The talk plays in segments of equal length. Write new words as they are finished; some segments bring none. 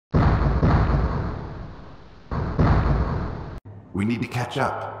We need to catch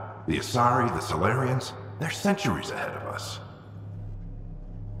up. The Asari, the Solarians, they're centuries ahead of us.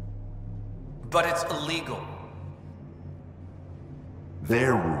 But it's illegal.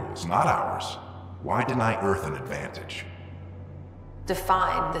 Their rules, not ours. Why deny Earth an advantage?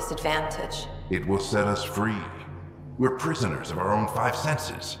 Define this advantage. It will set us free. We're prisoners of our own five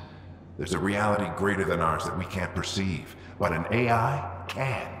senses. There's a reality greater than ours that we can't perceive, but an AI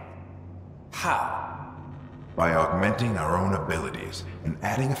can. How? By augmenting our own abilities and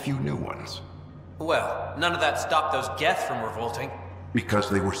adding a few new ones. Well, none of that stopped those Geth from revolting. Because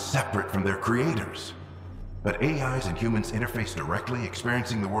they were separate from their creators. But AIs and humans interface directly,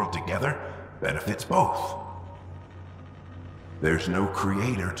 experiencing the world together, benefits both. There's no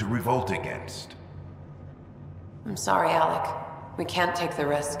creator to revolt against. I'm sorry, Alec. We can't take the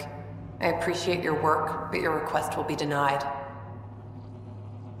risk. I appreciate your work, but your request will be denied.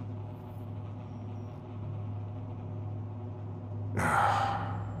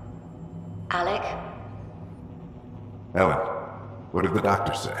 Alec? Ellen, what did the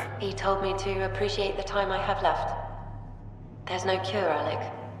doctor say? He told me to appreciate the time I have left. There's no cure,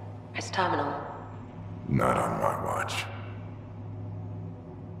 Alec. It's terminal. Not on my watch.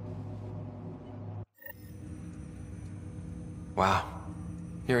 Wow.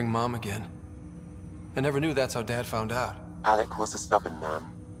 Hearing Mom again. I never knew that's how Dad found out. Alec was a stubborn man.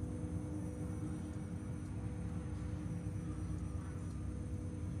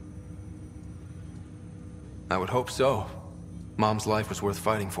 I would hope so. Mom's life was worth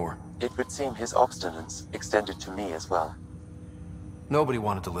fighting for. It would seem his obstinance extended to me as well. Nobody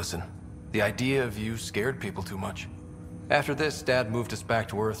wanted to listen. The idea of you scared people too much. After this, Dad moved us back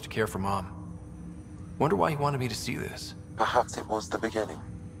to Earth to care for Mom. Wonder why he wanted me to see this. Perhaps it was the beginning.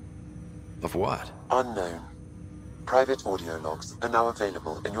 Of what? Unknown. Private audio logs are now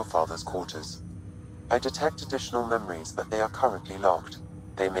available in your father's quarters. I detect additional memories, but they are currently locked.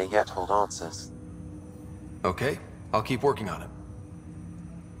 They may yet hold answers. Okay, I'll keep working on it.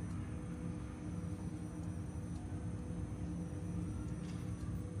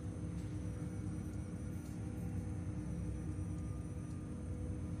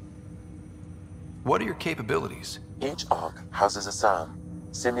 What are your capabilities? Each arc houses a SAM,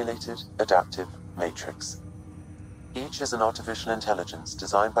 Simulated Adaptive Matrix. Each is an artificial intelligence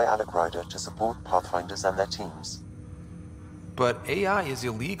designed by Alec Ryder to support Pathfinders and their teams. But AI is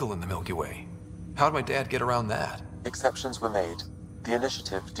illegal in the Milky Way. How'd my dad get around that? Exceptions were made. The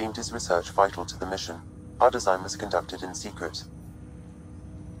initiative deemed his research vital to the mission. Our design was conducted in secret.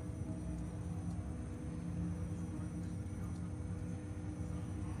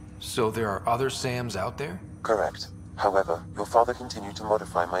 So there are other SAMs out there? Correct. However, your father continued to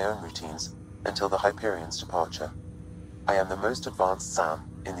modify my own routines until the Hyperion's departure. I am the most advanced SAM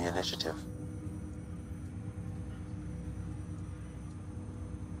in the initiative.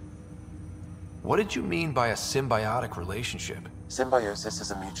 What did you mean by a symbiotic relationship? Symbiosis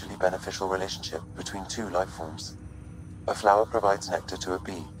is a mutually beneficial relationship between two life forms. A flower provides nectar to a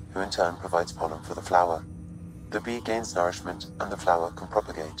bee, who in turn provides pollen for the flower. The bee gains nourishment, and the flower can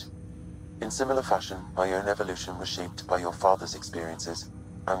propagate. In similar fashion, my own evolution was shaped by your father's experiences,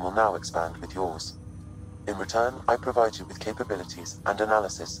 and will now expand with yours. In return, I provide you with capabilities and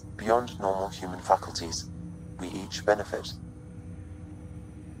analysis beyond normal human faculties. We each benefit.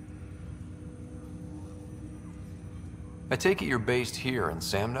 I take it you're based here in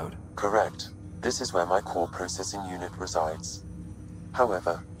Sam Node? Correct. This is where my core processing unit resides.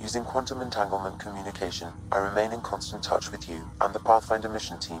 However, using quantum entanglement communication, I remain in constant touch with you and the Pathfinder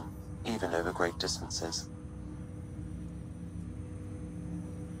mission team, even over great distances.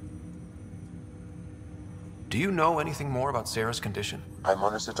 Do you know anything more about Sarah's condition? I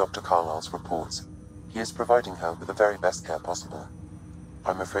monitor Dr. Carlyle's reports. He is providing her with the very best care possible.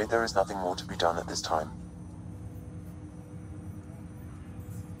 I'm afraid there is nothing more to be done at this time.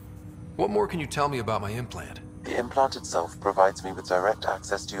 What more can you tell me about my implant? The implant itself provides me with direct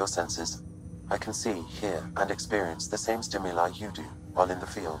access to your senses. I can see, hear, and experience the same stimuli you do while in the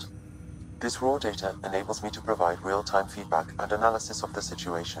field. This raw data enables me to provide real-time feedback and analysis of the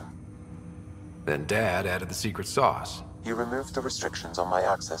situation. Then Dad added the secret sauce. He removed the restrictions on my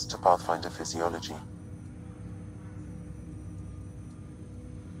access to Pathfinder physiology.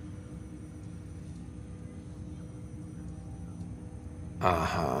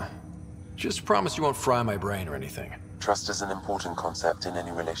 Uh-huh. Just promise you won't fry my brain or anything. Trust is an important concept in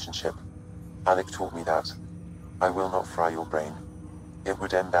any relationship. Alec taught me that. I will not fry your brain. It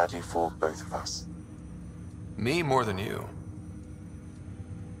would end badly for both of us. Me more than you.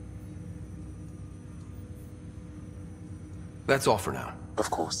 That's all for now. Of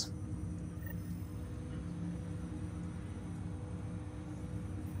course.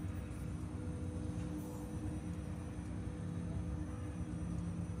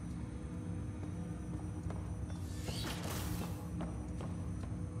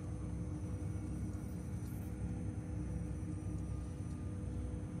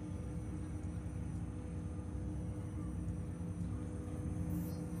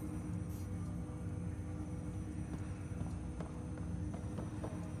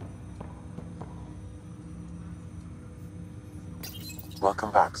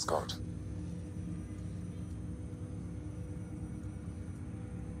 Welcome back, Scott.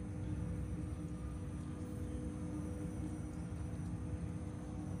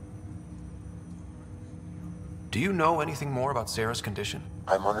 Do you know anything more about Sarah's condition?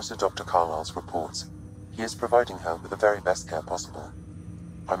 I monitor Dr. Carlisle's reports. He is providing her with the very best care possible.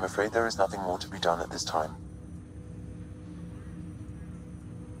 I'm afraid there is nothing more to be done at this time.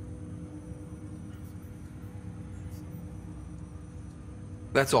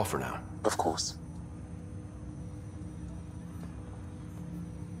 That's all for now. Of course.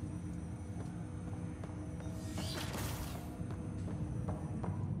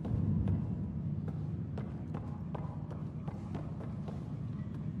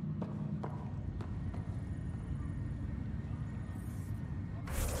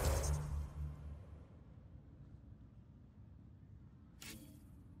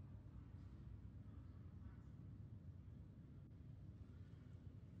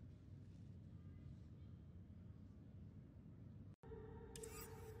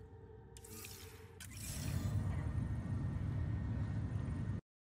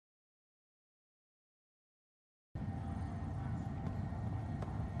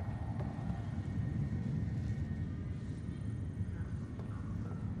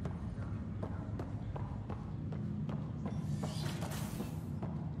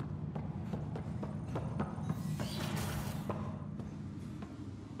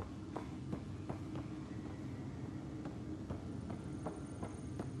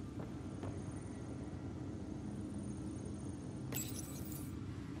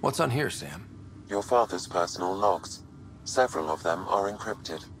 What's on here, Sam? Your father's personal logs. Several of them are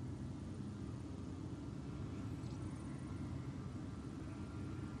encrypted.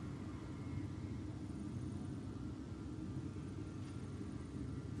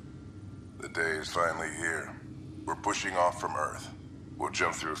 The day is finally here. We're pushing off from Earth. We'll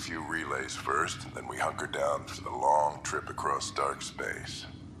jump through a few relays first, then we hunker down for the long trip across dark space.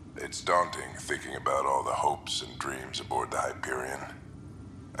 It's daunting thinking about all the hopes and dreams aboard the Hyperion.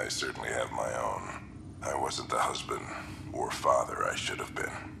 I certainly have my own. I wasn't the husband or father I should have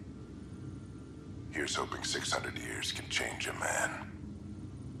been. Here's hoping 600 years can change a man.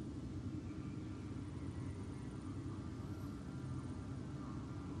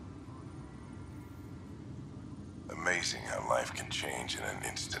 Amazing how life can change in an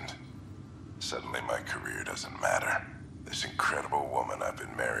instant. Suddenly my career doesn't matter. This incredible woman I've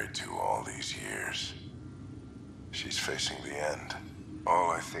been married to all these years. She's facing the end.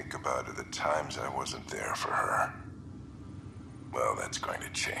 All I think about are the times I wasn't there for her. Well, that's going to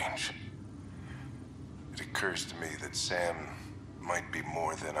change. It occurs to me that Sam might be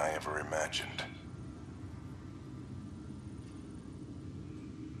more than I ever imagined.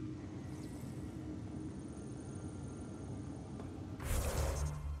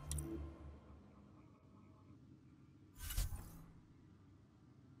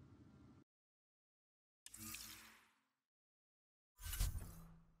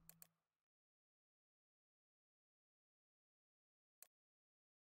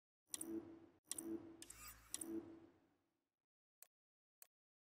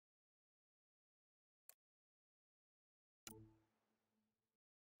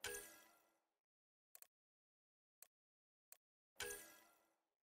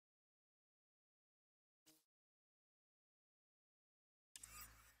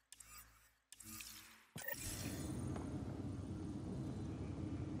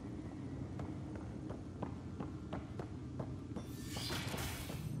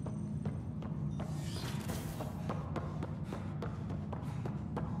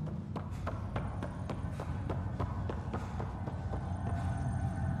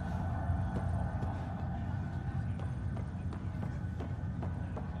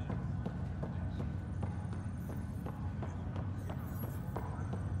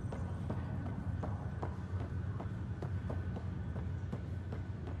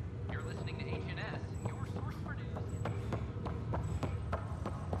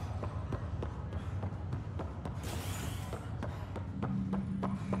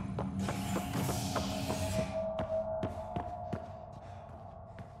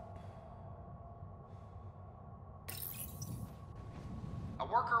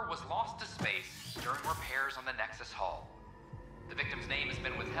 Worker was lost to space during repairs on the Nexus hull. The victim's name has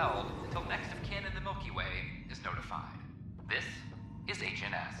been withheld until next of kin in the Milky Way is notified. This is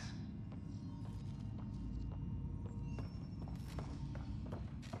HNS.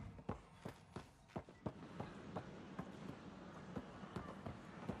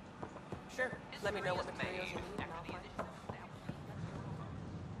 Sure. Let me know what materials you need and I'll find it.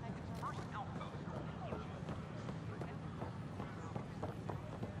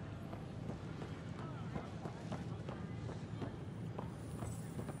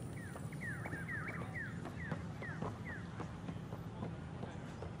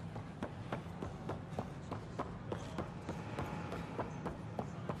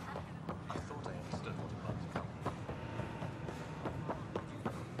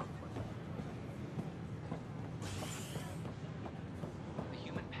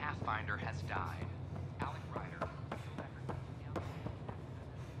 Pathfinder has died. Alec Ryder, field record.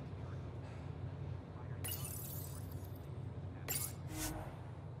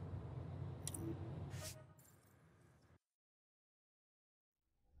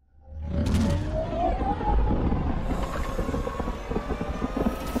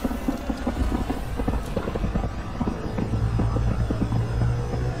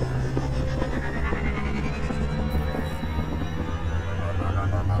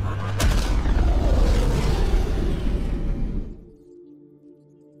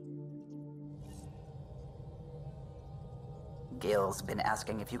 Gil's been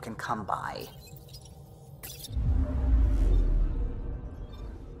asking if you can come by.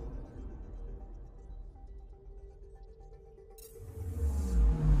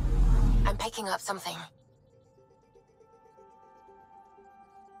 I'm picking up something.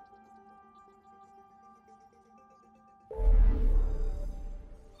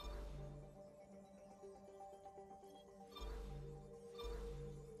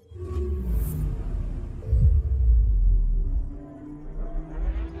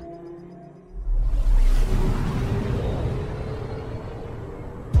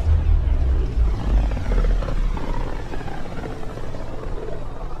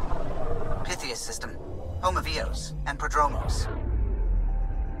 System, home of Eos and Prodromos.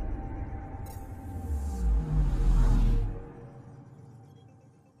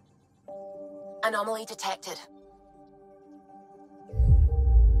 Anomaly detected.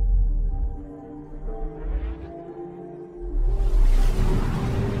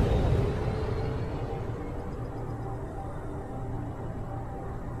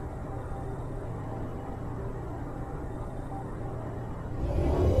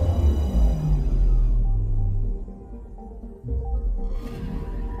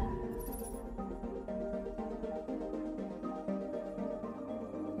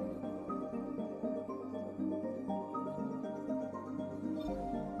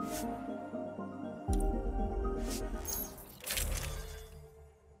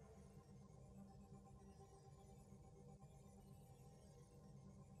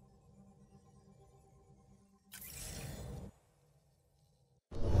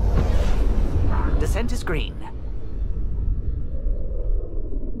 Descent is green.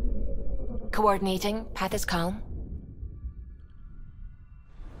 Coordinating. Path is calm.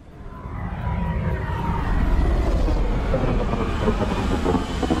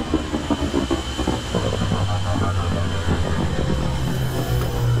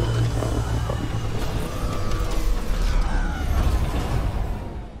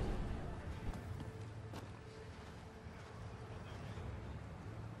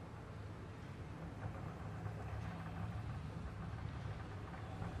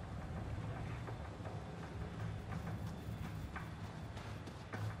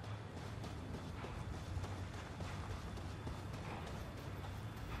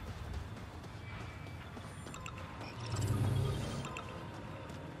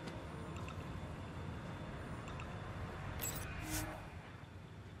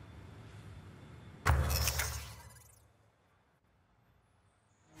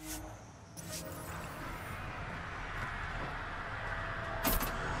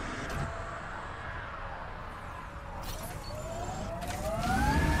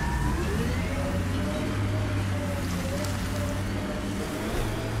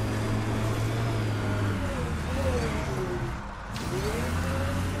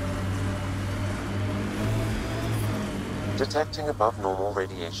 Detecting above normal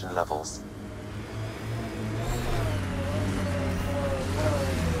radiation levels.